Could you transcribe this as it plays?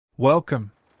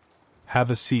Welcome.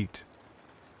 Have a seat.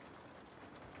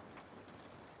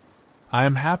 I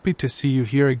am happy to see you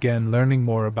here again learning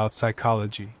more about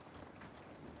psychology.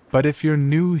 But if you're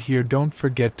new here, don't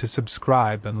forget to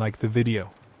subscribe and like the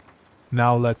video.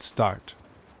 Now let's start.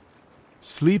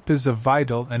 Sleep is a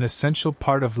vital and essential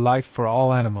part of life for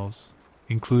all animals,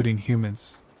 including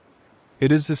humans.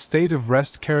 It is a state of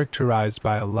rest characterized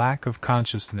by a lack of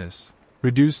consciousness,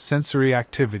 reduced sensory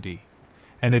activity,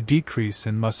 and a decrease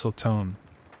in muscle tone.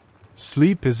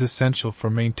 Sleep is essential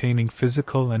for maintaining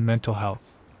physical and mental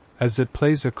health, as it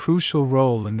plays a crucial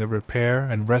role in the repair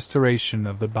and restoration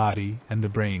of the body and the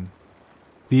brain.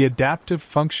 The adaptive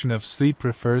function of sleep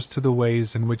refers to the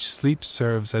ways in which sleep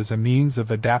serves as a means of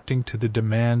adapting to the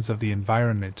demands of the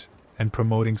environment and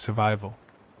promoting survival.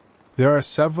 There are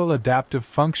several adaptive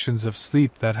functions of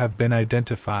sleep that have been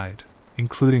identified,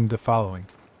 including the following.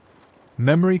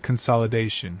 Memory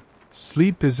consolidation.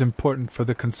 Sleep is important for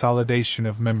the consolidation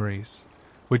of memories,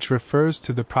 which refers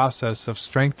to the process of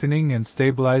strengthening and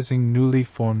stabilizing newly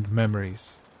formed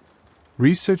memories.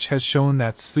 Research has shown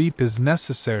that sleep is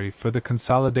necessary for the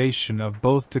consolidation of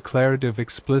both declarative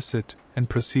explicit and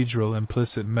procedural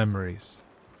implicit memories.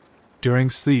 During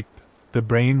sleep, the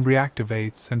brain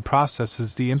reactivates and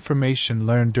processes the information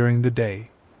learned during the day,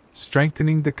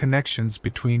 strengthening the connections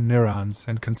between neurons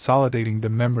and consolidating the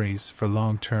memories for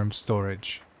long-term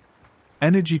storage.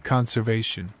 Energy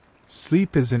conservation.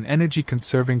 Sleep is an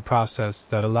energy-conserving process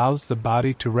that allows the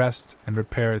body to rest and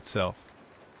repair itself.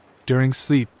 During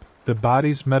sleep, the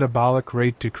body's metabolic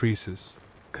rate decreases,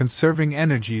 conserving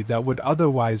energy that would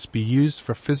otherwise be used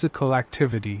for physical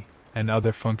activity and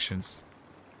other functions.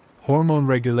 Hormone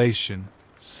regulation.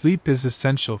 Sleep is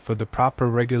essential for the proper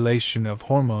regulation of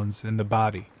hormones in the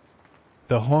body.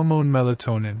 The hormone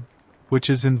melatonin, which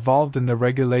is involved in the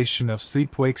regulation of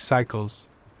sleep-wake cycles,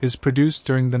 is produced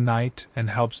during the night and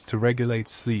helps to regulate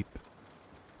sleep.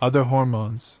 Other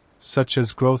hormones, such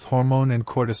as growth hormone and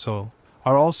cortisol,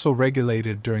 are also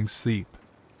regulated during sleep.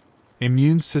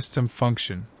 Immune system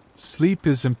function. Sleep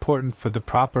is important for the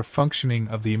proper functioning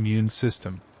of the immune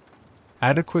system.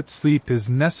 Adequate sleep is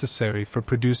necessary for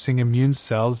producing immune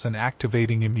cells and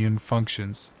activating immune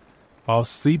functions, while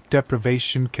sleep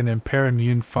deprivation can impair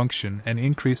immune function and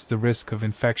increase the risk of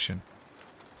infection.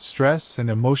 Stress and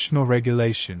emotional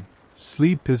regulation.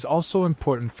 Sleep is also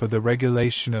important for the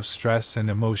regulation of stress and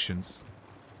emotions.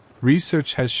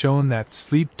 Research has shown that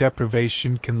sleep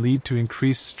deprivation can lead to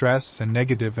increased stress and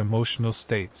negative emotional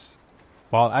states,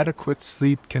 while adequate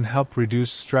sleep can help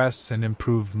reduce stress and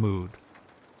improve mood.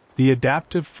 The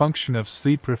adaptive function of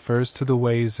sleep refers to the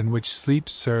ways in which sleep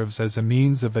serves as a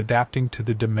means of adapting to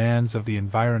the demands of the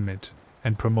environment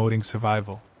and promoting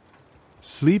survival.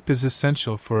 Sleep is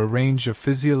essential for a range of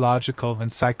physiological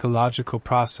and psychological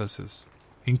processes,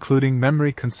 including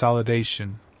memory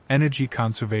consolidation, energy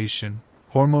conservation,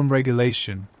 hormone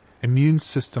regulation, immune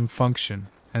system function,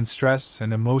 and stress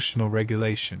and emotional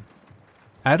regulation.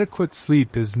 Adequate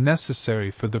sleep is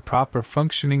necessary for the proper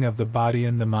functioning of the body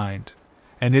and the mind,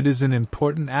 and it is an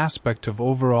important aspect of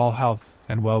overall health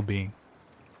and well-being.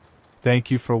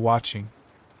 Thank you for watching.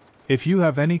 If you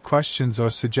have any questions or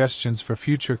suggestions for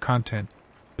future content,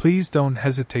 please don't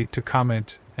hesitate to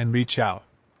comment and reach out.